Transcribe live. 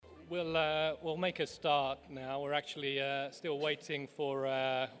We'll make a start now. We're actually still waiting for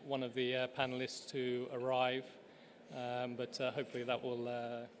one of the panelists to arrive, but hopefully that will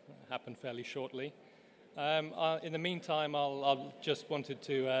happen fairly shortly. In the meantime, I'll just wanted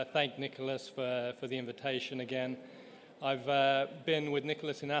to thank Nicholas for the invitation again. I've been with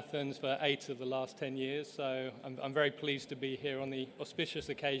Nicholas in Athens for 8 of the last 10 years, so I'm very pleased to be here on the auspicious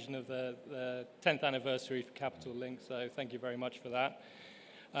occasion of the 10th anniversary for Capital Link, so thank you very much for that.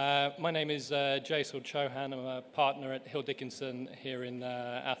 My name is Jaisal Chauhan. I'm a partner at Hill Dickinson here in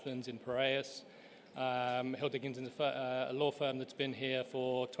Athens in Piraeus. Hill Dickinson is a law firm that's been here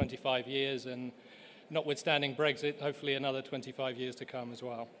for 25 years, and notwithstanding Brexit, hopefully another 25 years to come as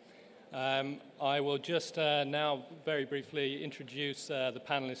well. I will just now very briefly introduce the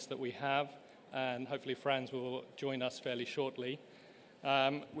panelists that we have, and hopefully Franz will join us fairly shortly.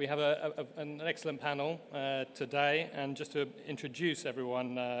 We have an excellent panel today, and just to introduce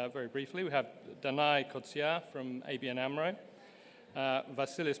everyone very briefly, we have Danai Kotsia from ABN AMRO,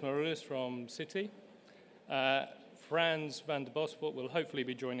 Vasilis Maroulis from Citi, Franz van der Bosvoort will hopefully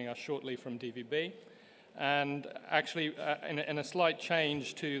be joining us shortly from DVB, and actually in a slight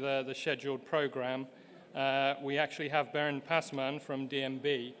change to the scheduled program, we actually have Beren Passman from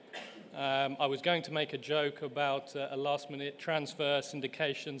DNB. I was going to make a joke about a last-minute transfer,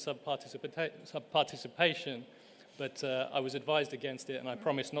 syndication, sub-participation, but I was advised against it, and I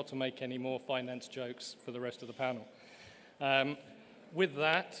promised not to make any more finance jokes for the rest of the panel. With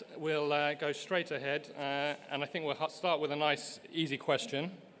that, we'll go straight ahead, and I think we'll start with a nice, easy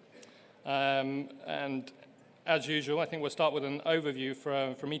question. And as usual, I think we'll start with an overview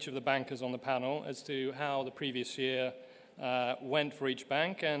from each of the bankers on the panel as to how the previous year went for each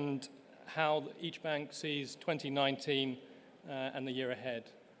bank and how each bank sees 2019 and the year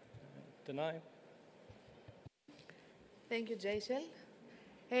ahead. Danai? Thank you, Jaisal.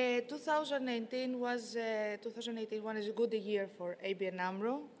 2018 was a good year for ABN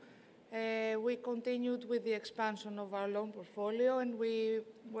AMRO. We continued with the expansion of our loan portfolio, and we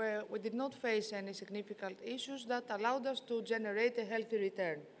did not face any significant issues that allowed us to generate a healthy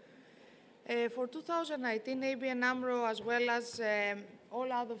return. For 2019, ABN AMRO, as well as all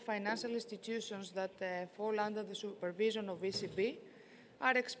other financial institutions that fall under the supervision of ECB,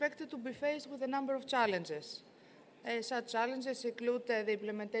 are expected to be faced with a number of challenges. Such challenges include the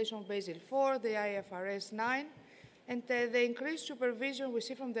implementation of Basel IV, the IFRS 9, and the increased supervision we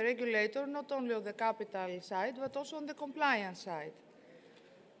see from the regulator, not only on the capital side, but also on the compliance side.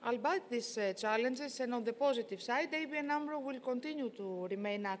 Albeit these challenges, and on the positive side, ABN AMRO will continue to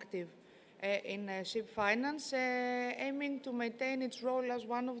remain active in ship finance, aiming to maintain its role as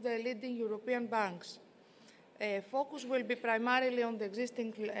one of the leading European banks. Focus will be primarily on the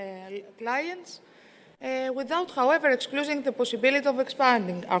existing clients, without, however, excluding the possibility of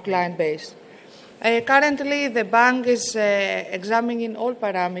expanding our client base. Currently, the bank is examining all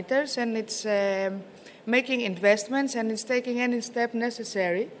parameters, and it's making investments, and it's taking any step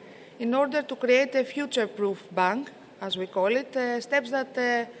necessary in order to create a future-proof bank, as we call it, steps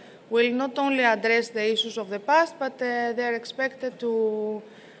that will not only address the issues of the past, but they're expected to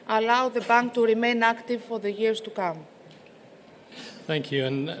allow the bank to remain active for the years to come. Thank you.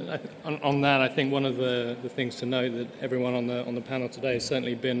 And on that, I think one of the things to note that everyone on the panel today has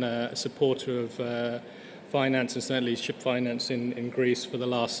certainly been a supporter of finance, and certainly ship finance in Greece for the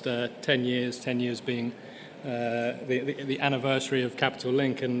last 10 years, 10 years being the anniversary of Capital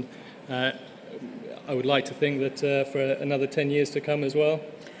Link. And I would like to think that for another 10 years to come as well.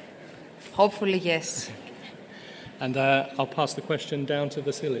 Hopefully, yes. And I'll pass the question down to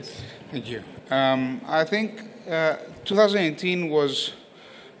Vasilis. Thank you. I think 2018 was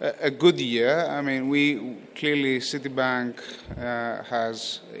a good year. I mean, clearly Citibank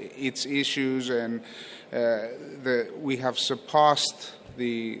has its issues, and we have surpassed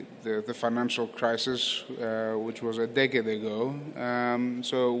the financial crisis, which was a decade ago.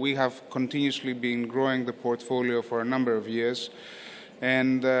 So we have continuously been growing the portfolio for a number of years.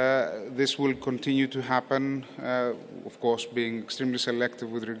 And this will continue to happen, of course, being extremely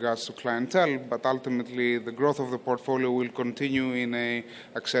selective with regards to clientele, but ultimately the growth of the portfolio will continue in an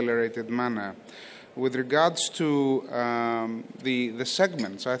accelerated manner. With regards to the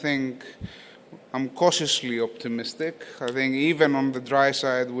segments, I think I'm cautiously optimistic. I think even on the dry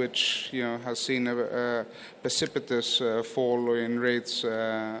side, which has seen a precipitous fall in rates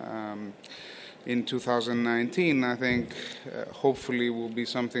in 2019, I think hopefully will be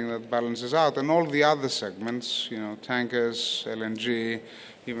something that balances out. And all the other segments, tankers, LNG,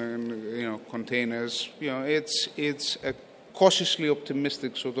 even containers, it's a cautiously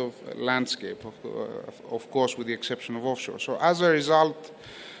optimistic sort of landscape, of course, with the exception of offshore. So as a result,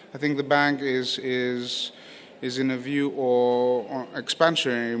 I think the bank is in a view or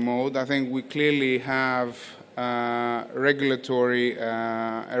expansionary mode. I think we clearly have a regulatory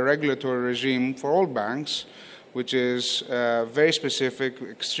regime for all banks, which is very specific,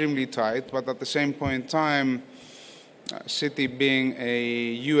 extremely tight, but at the same point in time, Citi, being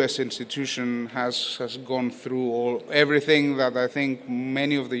a U.S. institution, has gone through everything that I think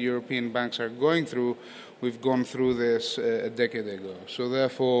many of the European banks are going through. We've gone through this a decade ago. So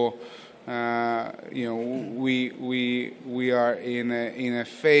therefore, we are in a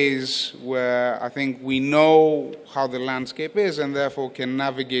phase where I think we know how the landscape is, and therefore can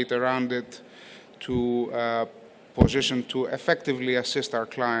navigate around it to position to effectively assist our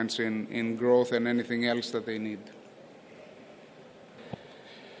clients in growth and anything else that they need.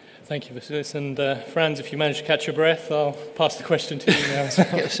 Thank you, Vasilis. And Franz, if you manage to catch your breath, I'll pass the question to you now.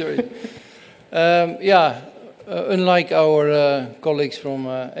 Yeah, sorry. Unlike our colleagues from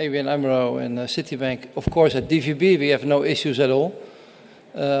ABN AMRO and Citibank, of course, at DVB we have no issues at all,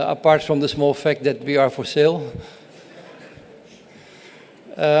 apart from the small fact that we are for sale.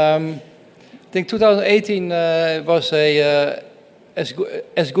 I think 2018 was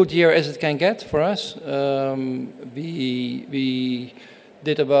as good year as it can get for us. We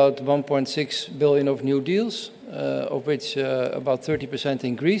did about 1.6 billion of new deals, of which about 30%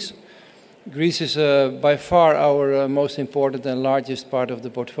 in Greece. Greece is by far our most important and largest part of the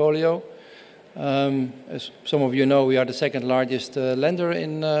portfolio. As some of you know, we are the second largest lender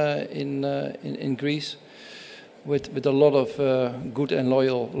in Greece, with a lot of good and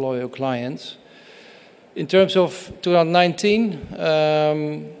loyal clients. In terms of 2019,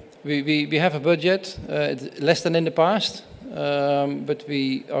 we have a budget, less than in the past. But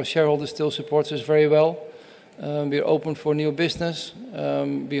our shareholders still support us very well. We're open for new business.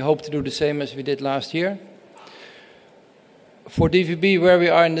 We hope to do the same as we did last year. For DVB, where we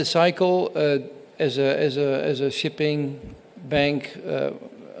are in the cycle, as a shipping bank,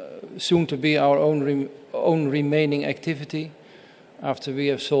 soon to be our own remaining activity, after we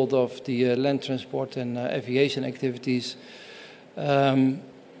have sold off the land transport and aviation activities.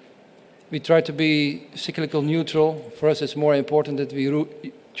 We try to be cyclical neutral. For us, it's more important that we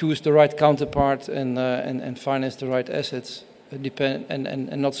choose the right counterpart and finance the right assets,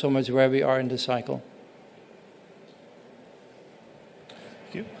 and not so much where we are in the cycle.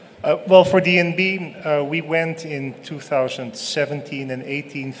 Thank you. Well, for DNB, we went in 2017 and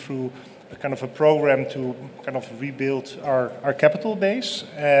 18 through a kind of a program to kind of rebuild our capital base.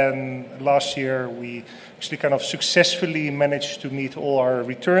 And last year, we actually kind of successfully managed to meet all our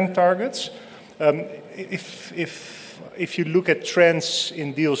return targets. If you look at trends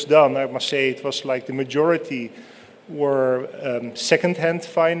in deals done, I must say it was like the majority were second-hand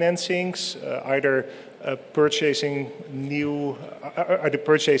financings, either purchasing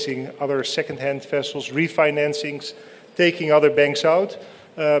other second-hand vessels, refinancings, taking other banks out,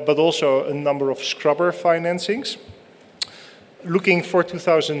 but also a number of scrubber financings. Looking for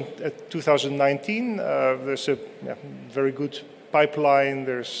 2019, there's a very good pipeline.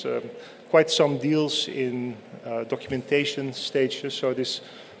 There's quite some deals in documentation stages, so this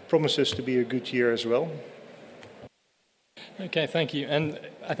promises to be a good year as well. Okay, thank you. And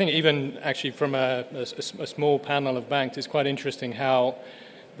I think even actually from a small panel of banks, it's quite interesting how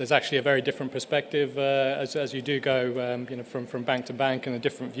there's actually a very different perspective as you do go from bank to bank, and the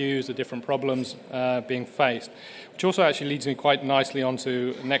different views, the different problems being faced. Which also actually leads me quite nicely on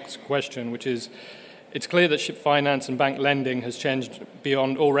to the next question, which is, it's clear that ship finance and bank lending has changed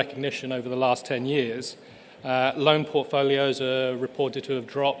beyond all recognition over the last 10 years. Loan portfolios are reported to have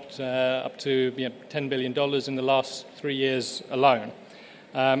dropped up to $10 billion in the last 3 years alone.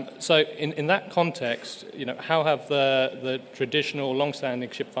 So in that context, how have the traditional long-standing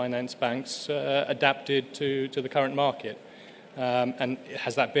ship finance banks adapted to the current market? And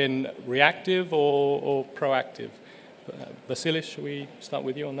has that been reactive or proactive? Vasilis, should we start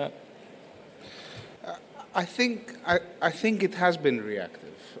with you on that? I think it has been reactive.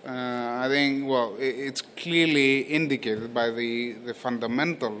 I think, well, it's clearly indicated by the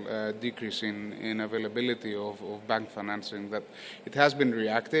fundamental decrease in availability of bank financing that it has been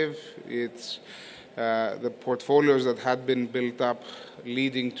reactive. It's the portfolios that had been built up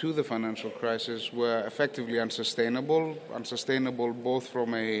leading to the financial crisis were effectively unsustainable both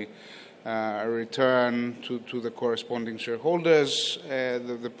from a return to the corresponding shareholders.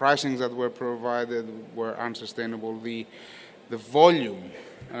 The pricings that were provided were unsustainable. The volume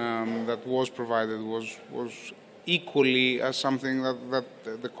that was provided was equally as something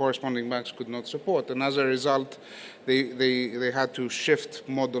that the corresponding banks could not support, and as a result, they had to shift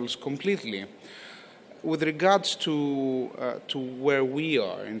models completely. with regards to where we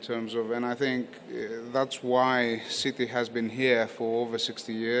are in terms of, and I think that's why Citi has been here for over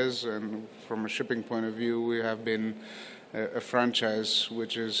 60 years, and from a shipping point of view, we have been a franchise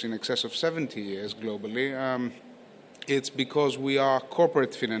which is in excess of 70 years globally. It's because we are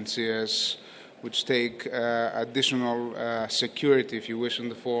corporate financiers which take additional security, if you wish, in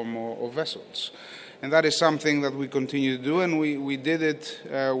the form of vessels. And that is something that we continue to do, and we did it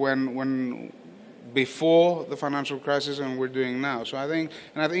when before the financial crisis, and we're doing now. So I think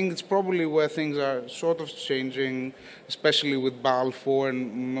it's probably where things are sort of changing, especially with Basel IV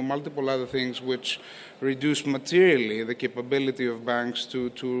and multiple other things which reduce materially the capability of banks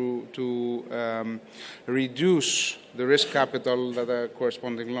to reduce the risk capital that a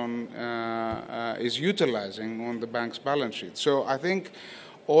corresponding loan is utilizing on the bank's balance sheet. So I think,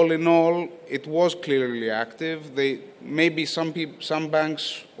 all in all, it was clearly active. Maybe some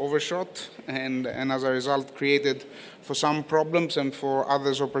banks overshot, and as a result created for some problems and for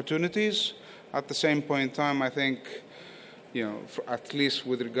others opportunities. At the same point in time, I think, at least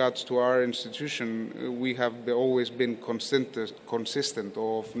with regards to our institution, we have always been consistent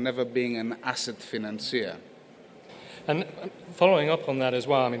of never being an asset financier. And following up on that as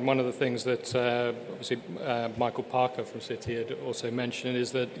well, I mean, one of the things that obviously Michael Parker from Citi had also mentioned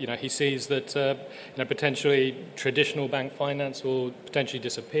is that he sees that potentially traditional bank finance will potentially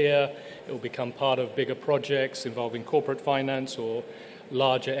disappear. It will become part of bigger projects involving corporate finance or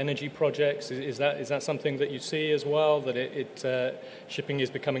larger energy projects. Is that something that you see as well? That shipping is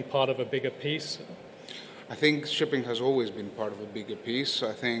becoming part of a bigger piece? I think shipping has always been part of a bigger piece.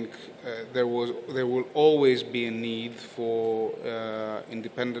 I think there will always be a need for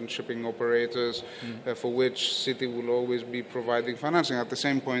independent shipping operators, for which Citi will always be providing financing. At the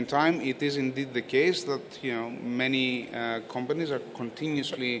same point in time, it is indeed the case that many companies are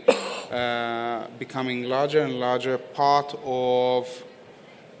continuously becoming larger and larger part of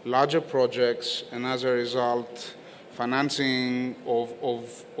larger projects, and as a result, financing of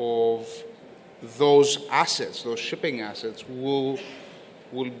those assets, those shipping assets, will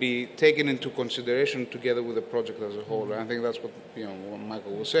be taken into consideration together with the project as a whole. And I think that's what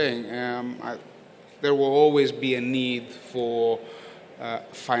Michael was saying. There will always be a need for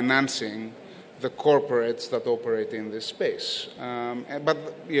financing the corporates that operate in this space. But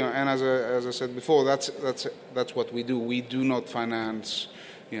and as I said before, that's what we do. We do not finance.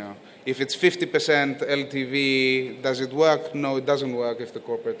 If it's 50% LTV, does it work? No, it doesn't work if the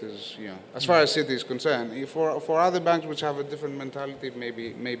corporate is, as far as Citi is concerned. For other banks which have a different mentality,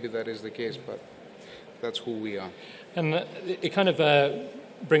 maybe that is the case, but that's who we are. And it kind of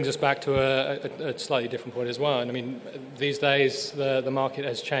brings us back to a slightly different point as well. And I mean, these days the market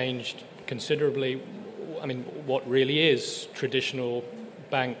has changed considerably. I mean, what really is traditional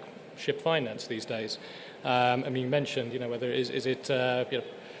bank ship finance these days? I mean, you mentioned, whether is it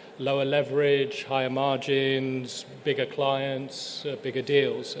lower leverage, higher margins, bigger clients, bigger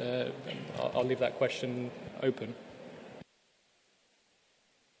deals? I'll leave that question open.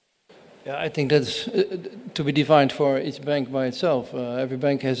 Yeah, I think that's to be defined for each bank by itself. Every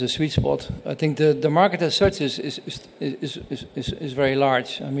bank has a sweet spot. I think the market as such is very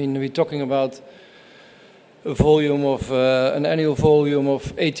large. I mean, we're talking about a volume of an annual volume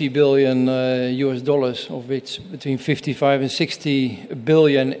of $80 billion US dollars, of which between 55 and 60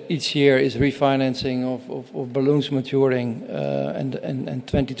 billion each year is refinancing of balloons maturing, and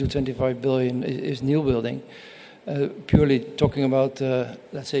 20 to 25 billion is new building. Purely talking about,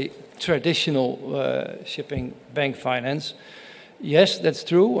 let's say, traditional shipping bank finance. Yes, that's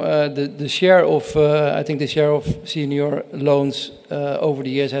true. The share of, I think the share of senior loans over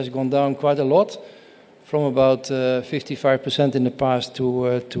the years has gone down quite a lot, from about 55% in the past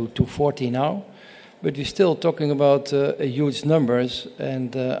to 40 now. But we're still talking about huge numbers,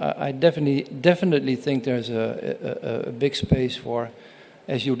 and I definitely think there's a big space for,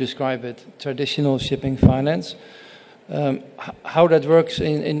 as you describe it, traditional shipping finance. How that works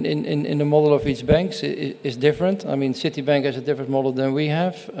in the model of each bank is different. I mean, Citibank has a different model than we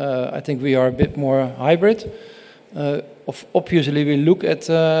have. I think we are a bit more hybrid. Obviously, we look at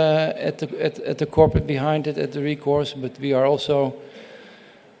the corporate behind it, at the recourse, but we are also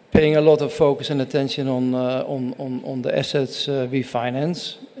paying a lot of focus and attention on the assets we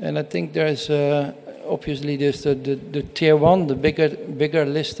finance. And I think there's obviously there's the tier one, the bigger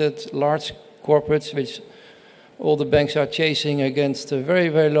listed large corporates, which all the banks are chasing against very,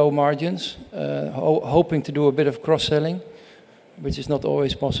 very low margins, hoping to do a bit of cross-selling, which is not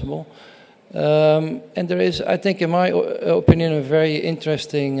always possible. And there is, I think, in my opinion, a very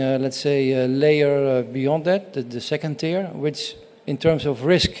interesting, let's say, layer beyond that, the second tier, which in terms of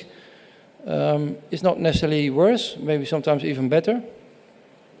risk It's not necessarily worse, maybe sometimes even better.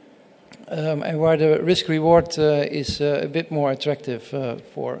 And where the risk reward is a bit more attractive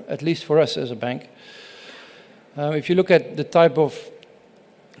at least for us as a bank. If you look at the type of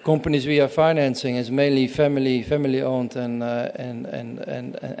companies we are financing, it's mainly family owned and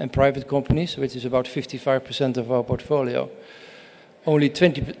private companies, which is about 55% of our portfolio. Only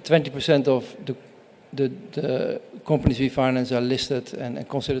 20% of the companies we finance are listed and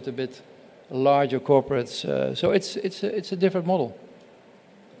considered a bit larger corporates. So it's a different model.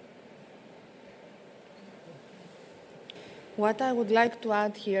 What I would like to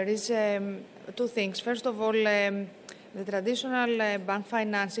add here is two things. First of all, the traditional bank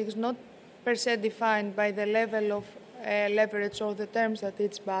financing is not per se defined by the level of leverage or the terms that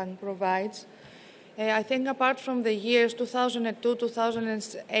each bank provides. I think apart from the years 2002,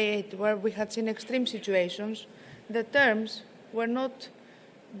 2008, where we had seen extreme situations, the terms were not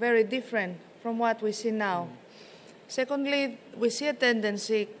very different from what we see now. Secondly, we see a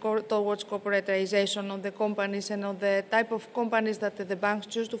tendency towards corporatization of the companies and of the type of companies that the banks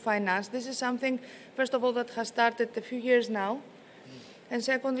choose to finance. This is something, first of all, that has started a few years now. And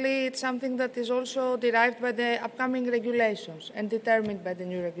secondly, it's something that is also derived by the upcoming regulations and determined by the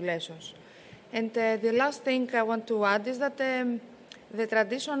new regulations. And the last thing I want to add is that the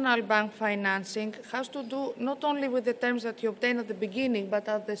traditional bank financing has to do not only with the terms that you obtain at the beginning, but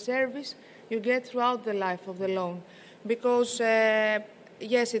at the service you get throughout the life of the loan. Because,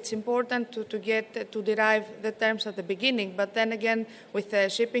 yes, it's important to derive the terms at the beginning, but then again, with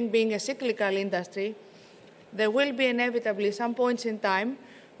shipping being a cyclical industry, there will be inevitably some points in time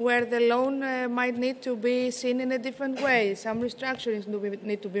where the loan might need to be seen in a different way. Some restructurings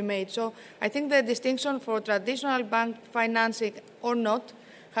need to be made. So I think the distinction for traditional bank financing or not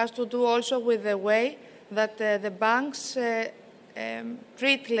has to do also with the way that the banks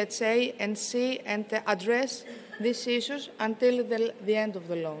treat, let's say, and see and address these issues until the end of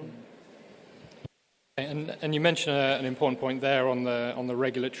the loan. And you mentioned an important point there on the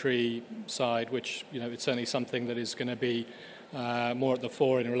regulatory side, which it's certainly something that is going to be more at the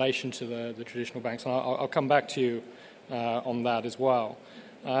fore in relation to the traditional banks. And I'll come back to you on that as well.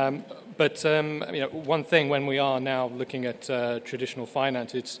 But one thing when we are now looking at traditional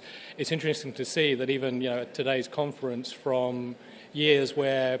finance, it's interesting to see that even at today's conference, from years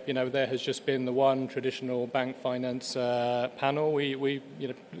where there has just been the one traditional bank finance panel,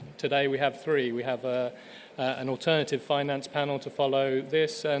 today we have three. We have an alternative finance panel to follow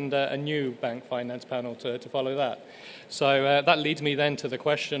this, and a new bank finance panel to follow that. So that leads me then to the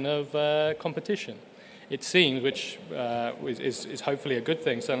question of competition. It seems, which is hopefully a good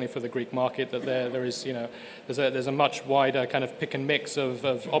thing, certainly for the Greek market, that there is there's a much wider kind of pick and mix of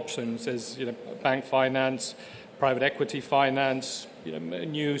options. There's bank finance, private equity finance,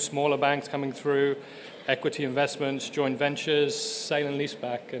 new smaller banks coming through, equity investments, joint ventures, sale and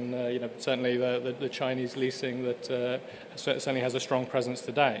leaseback, and certainly the Chinese leasing that certainly has a strong presence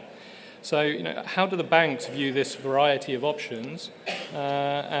today. So, how do the banks view this variety of options,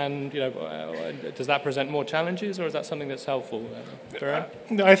 and does that present more challenges, or is that something that's helpful?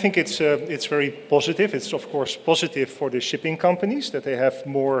 I think it's very positive. It's of course positive for the shipping companies that they have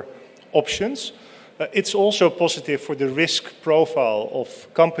more options. It's also positive for the risk profile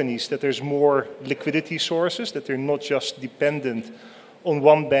of companies that there's more liquidity sources, that they're not just dependent on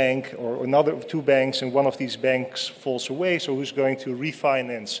one bank or another two banks, and one of these banks falls away. So who's going to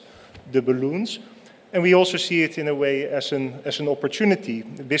refinance the balloons? And we also see it in a way as an opportunity,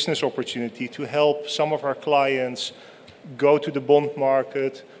 a business opportunity, to help some of our clients go to the bond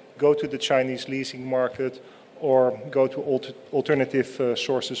market, go to the Chinese leasing market, or go to alternative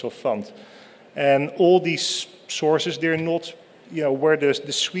sources of funds. And all these sources, they're not, where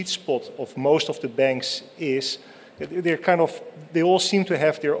the sweet spot of most of the banks is. They all seem to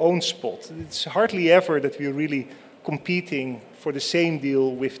have their own spot. It's hardly ever that we're really competing for the same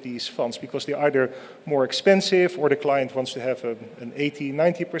deal with these funds, because they're either more expensive or the client wants to have an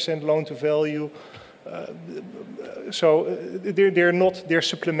 80-90% loan to value. So they're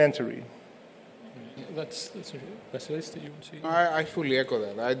supplementary. That's Vasilis, that you would see? I fully echo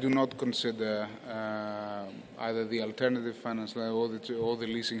that. I do not consider either the alternative finance or the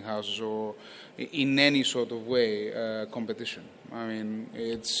leasing houses or in any sort of way competition. I mean,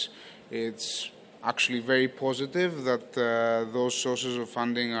 it's actually very positive that those sources of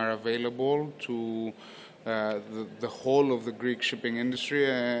funding are available to the whole of the Greek shipping industry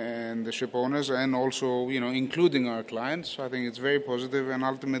and the ship owners, and also including our clients. So I think it's very positive, and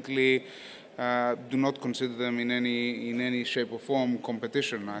ultimately do not consider them in any shape or form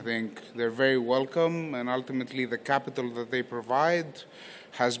competition. I think they're very welcome, and ultimately the capital that they provide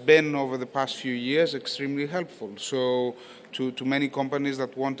has been over the past few years extremely helpful. So to many companies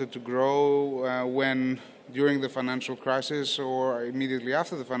that wanted to grow when during the financial crisis or immediately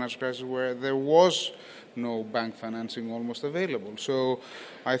after the financial crisis, where there was no bank financing almost available. So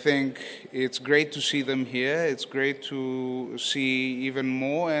I think it's great to see them here. It's great to see even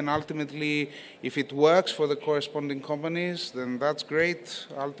more. And ultimately, if it works for the corresponding companies, then that's great.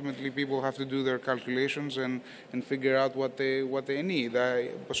 Ultimately, people have to do their calculations and figure out what they need.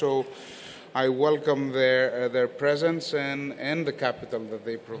 So I welcome their presence and the capital that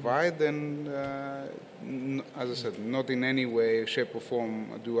they provide. And as I said, not in any way, shape or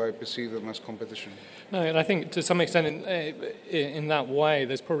form do I perceive them as competition. No, and I think to some extent in that way,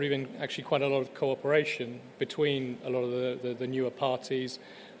 there's probably been actually quite a lot of cooperation between a lot of the newer parties.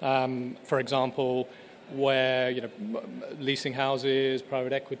 For example, where leasing houses,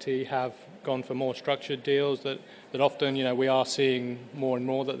 private equity have gone for more structured deals that often we are seeing more and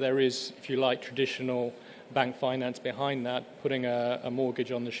more that there is, if you like, traditional bank finance behind that, putting a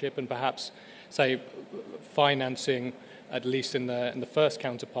mortgage on the ship and perhaps, say, financing, at least in the first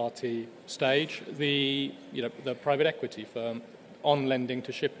counterparty stage, the private equity firm on lending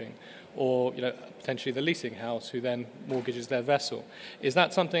to shipping, or potentially the leasing house who then mortgages their vessel. Is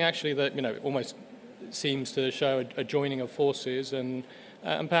that something actually that almost seems to show a joining of forces and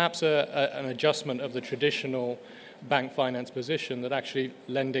perhaps an adjustment of the traditional bank finance position, that actually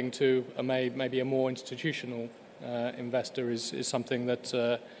lending to maybe a more institutional investor is something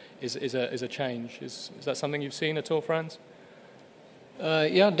that is a change? Is that something you've seen at all, Franz?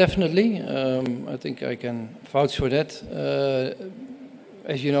 Yeah, definitely. I think I can vouch for that.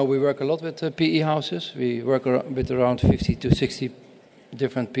 As you know, we work a lot with PE houses. We work with around 50 to 60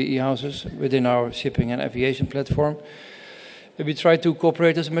 different PE houses within our shipping and aviation platform. We try to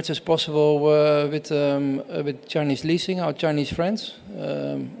cooperate as much as possible with Chinese leasing, our Chinese friends,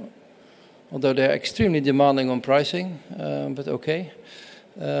 although they're extremely demanding on pricing, but okay.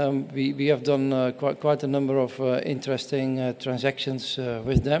 We have done quite a number of interesting transactions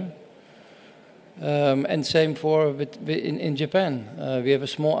with them. And same in Japan. We have a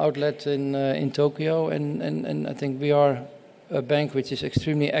small outlet in Tokyo, and I think we are a bank which is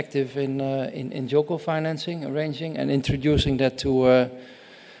extremely active in JOCO financing, arranging and introducing that to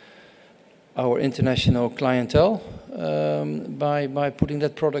our international clientele by putting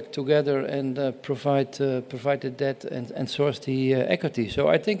that product together and provide the debt and source the equity. So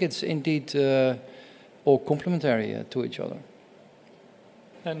I think it's indeed all complementary to each other.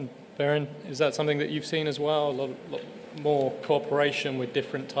 And Baron, is that something that you've seen as well? A lot more cooperation with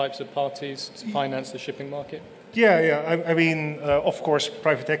different types of parties to finance the shipping market? Yeah. I mean, of course,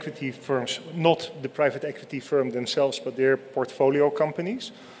 private equity firms, not the private equity firm themselves, but their portfolio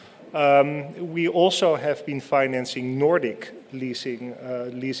companies. We also have been financing Nordic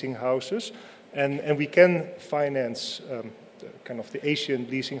leasing houses, and we can finance kind of the Asian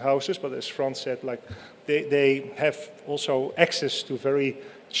leasing houses. But as Franz said, like they have also access to very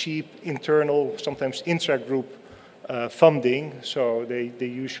cheap internal, sometimes intra-group funding. So they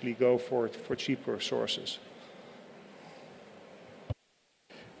usually go for cheaper sources.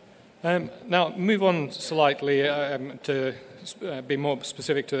 Now, move on slightly to be more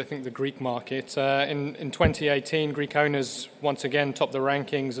specific to, I think, the Greek market. In 2018, Greek owners once again topped the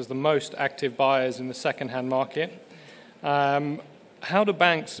rankings as the most active buyers in the second-hand market. How do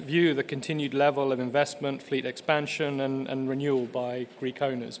banks view the continued level of investment, fleet expansion, and renewal by Greek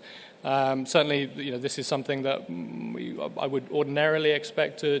owners? Certainly, this is something that I would ordinarily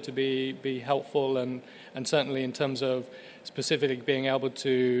expect to be helpful, and certainly in terms of specifically being able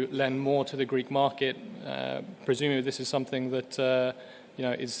to lend more to the Greek market. Presumably, this is something that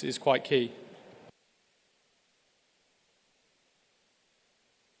is quite key.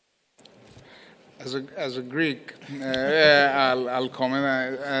 As a Greek, I'll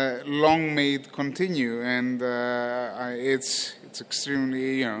comment. Long may it continue, and it's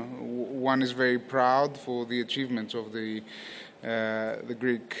extremely. One is very proud for the achievements of the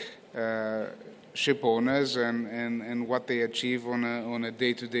Greek ship owners and what they achieve on a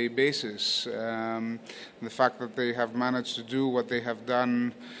day-to-day basis. The fact that they have managed to do what they have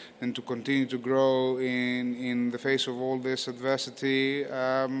done and to continue to grow in the face of all this adversity,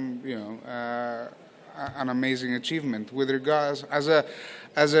 an amazing achievement. With regards, as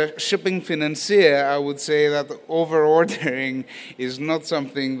a shipping financier, I would say that over-ordering is not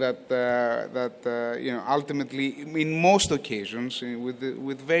something that ultimately, in most occasions,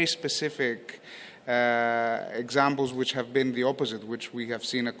 with very specific examples which have been the opposite, which we have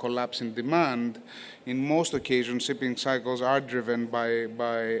seen a collapse in demand, in most occasions shipping cycles are driven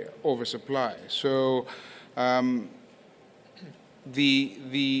by oversupply. So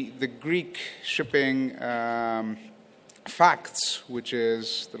the Greek shipping facts, which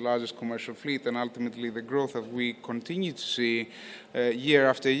is the largest commercial fleet, and ultimately the growth that we continue to see year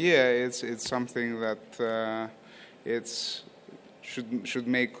after year, it's something that should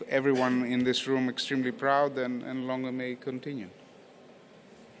make everyone in this room extremely proud, and longer may continue.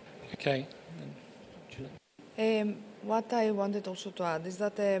 Okay. What I wanted also to add is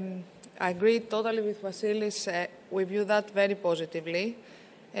that I agree totally with Vasilis. We view that very positively.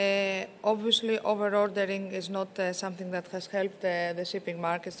 Obviously, over-ordering is not something that has helped the shipping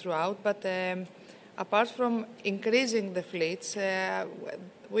markets throughout, but apart from increasing the fleets,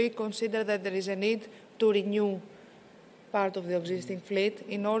 we consider that there is a need to renew part of the existing fleet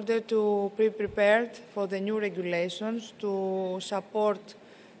in order to be prepared for the new regulations, to support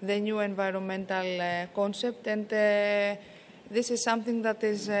the new environmental concept, and this is something that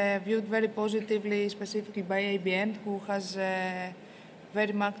is viewed very positively, specifically by ABN, who has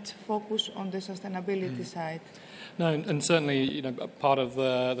very much focus on the sustainability side. No, and certainly, part of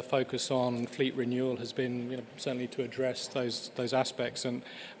the focus on fleet renewal has been, certainly to address those aspects, and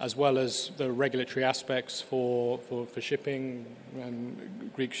as well as the regulatory aspects for shipping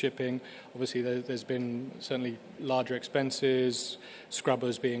and Greek shipping. Obviously, there's been certainly larger expenses,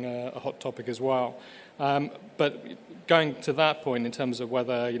 scrubbers being a hot topic as well. But going to that point, in terms of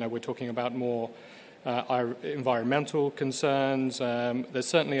whether we're talking about more our environmental concerns, there's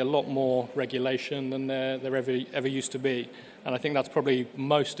certainly a lot more regulation than there ever used to be, and I think that's probably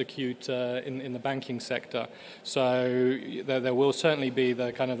most acute in the banking sector. So there will certainly be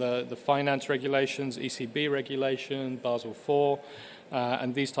the finance regulations, ECB regulation, Basel IV,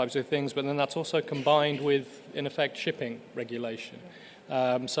 and these types of things. But then that's also combined with, in effect, shipping regulation.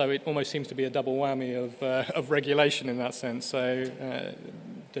 So it almost seems to be a double whammy of regulation in that sense. So,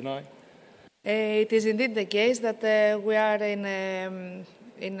 Danai? It is indeed the case that we are in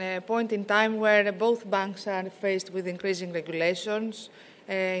a point in time where both banks are faced with increasing regulations,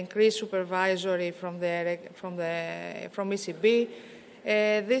 increased supervisory from ECB.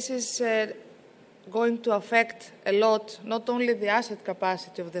 This is going to affect a lot, not only the asset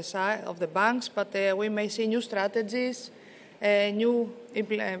capacity of the banks, but we may see new strategies, new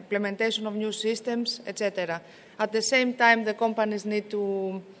implementation of new systems, etc. At the same time, the companies need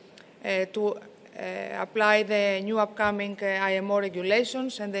to apply the new upcoming IMO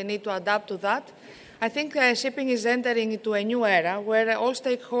regulations, and they need to adapt to that. I think shipping is entering into a new era where all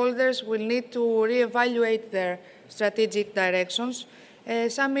stakeholders will need to reevaluate their strategic directions.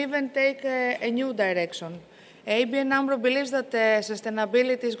 Some even take a new direction. ABN AMRO believes that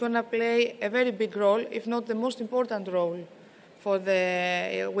sustainability is going to play a very big role, if not the most important role,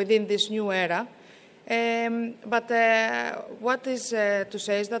 within this new era. But what is to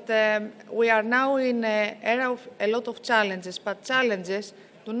say is that we are now in an era of a lot of challenges, but challenges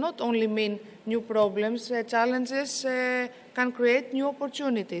do not only mean new problems. Challenges can create new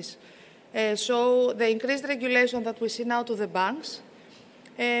opportunities. So the increased regulation that we see now to the banks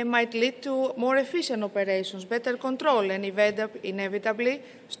might lead to more efficient operations, better control, and inevitably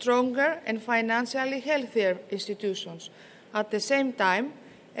stronger and financially healthier institutions. At the same time,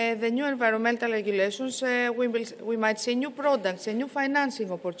 the new environmental regulations, we might see new products and new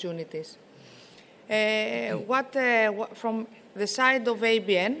financing opportunities. From the side of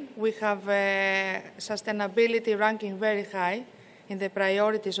ABN, we have sustainability ranking very high in the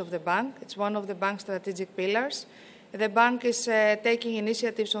priorities of the bank. It's one of the bank's strategic pillars. The bank is taking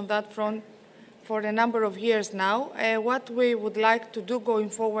initiatives on that front for a number of years now. What we would like to do going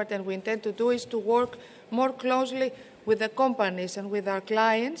forward, and we intend to do, is to work more closely with the companies and with our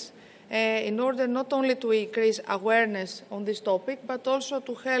clients in order not only to increase awareness on this topic, but also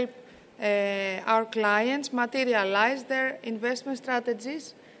to help our clients materialize their investment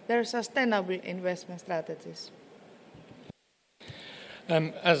strategies, their sustainable investment strategies.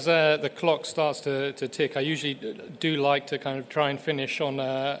 As the clock starts to tick, I usually do like to kind of try and finish on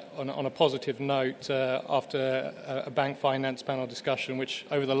a positive note after a bank finance panel discussion, which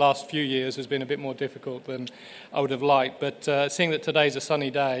over the last few years has been a bit more difficult than I would have liked. But seeing that today's a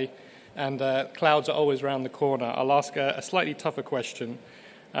sunny day and clouds are always around the corner, I'll ask a slightly tougher question.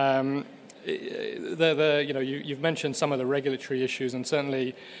 You've mentioned some of the regulatory issues, and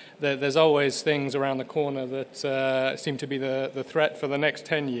certainly there's always things around the corner that seem to be the threat for the next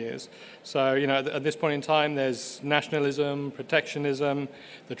 10 years. So, at this point in time, there's nationalism, protectionism,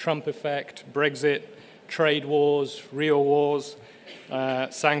 the Trump effect, Brexit, trade wars, real wars.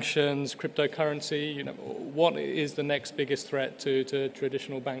 sanctions, cryptocurrency. You know, what is the next biggest threat to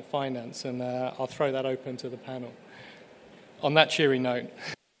traditional bank finance? And I'll throw that open to the panel. On that cheery note.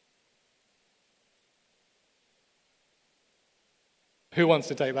 Who wants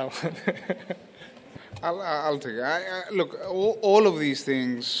to take that one? I'll take it. Look, all of these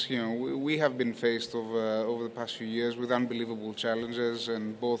things, you know, we have been faced over the past few years with unbelievable challenges,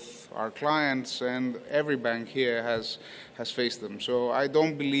 and both our clients and every bank here has faced them. So I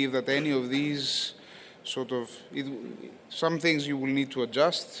don't believe that any of these some things you will need to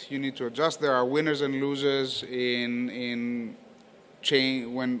adjust. You need to adjust. There are winners and losers in change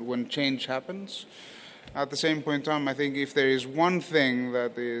when change happens. At the same point in time, I think if there is one thing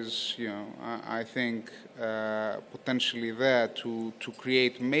that is, you know, I think potentially there to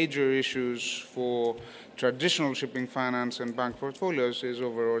create major issues for traditional shipping finance and bank portfolios is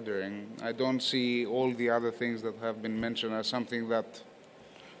over-ordering. I don't see all the other things that have been mentioned as something that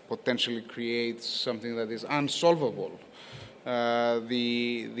potentially creates something that is unsolvable.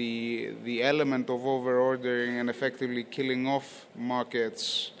 The element of over-ordering and effectively killing off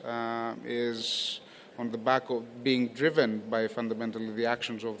markets is on the back of being driven by fundamentally the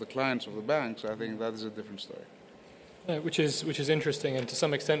actions of the clients of the banks. I think that is a different story. Which is interesting, and to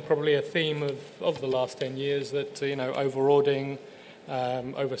some extent probably a theme of the last 10 years that you know, over-ordering,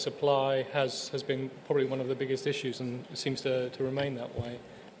 oversupply has been probably one of the biggest issues, and it seems to remain that way.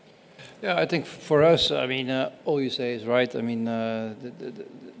 Yeah, I think for us, I mean, all you say is right. I mean,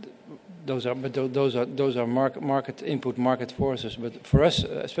 those are market forces. But for us,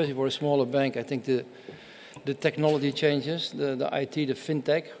 especially for a smaller bank, I think the technology changes, the IT, the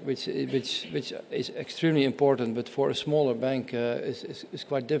fintech, which is extremely important, but for a smaller bank is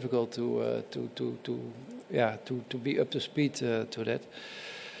quite difficult to be up to speed to that.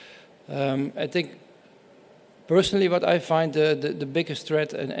 I think personally, what I find the biggest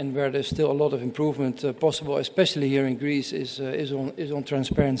threat and where there's still a lot of improvement possible, especially here in Greece, is on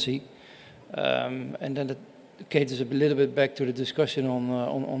transparency. And then it caters a little bit back to the discussion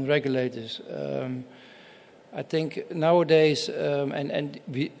on regulators. I think nowadays,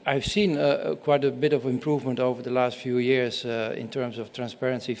 I've seen quite a bit of improvement over the last few years in terms of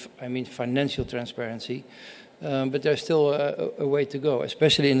transparency. I mean financial transparency, but there's still a way to go,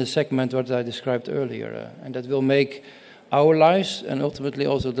 especially in the segment what I described earlier, and that will make our lives and ultimately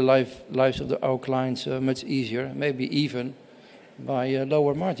also the lives of our clients much easier, maybe even by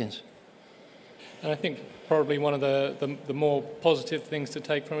lower margins. And I think probably one of the more positive things to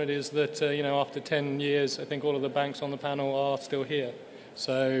take from it is that, you know, after 10 years, I think all of the banks on the panel are still here.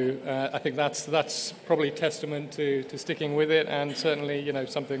 So I think that's probably testament to sticking with it, and certainly, you know,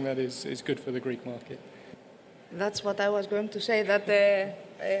 something that is good for the Greek market. That's what I was going to say, that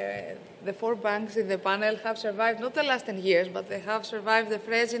the four banks in the panel have survived not the last 10 years, but they have survived the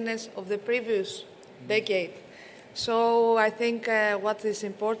craziness of the previous decade. So I think what is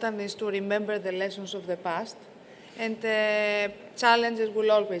important is to remember the lessons of the past, and challenges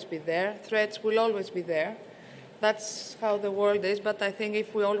will always be there, threats will always be there. That's how the world is, but I think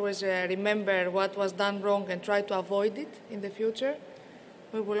if we always remember what was done wrong and try to avoid it in the future,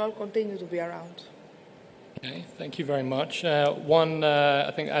 we will all continue to be around. Okay, thank you very much.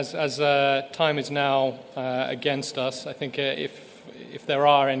 I think as time is now against us, I think if there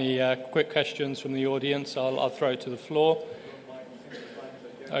are any quick questions from the audience, I'll throw it to the floor.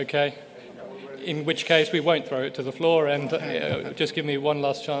 Okay. In which case we won't throw it to the floor, and just give me one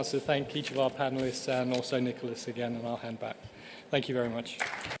last chance to thank each of our panelists and also Nicholas again, and I'll hand back. Thank you very much.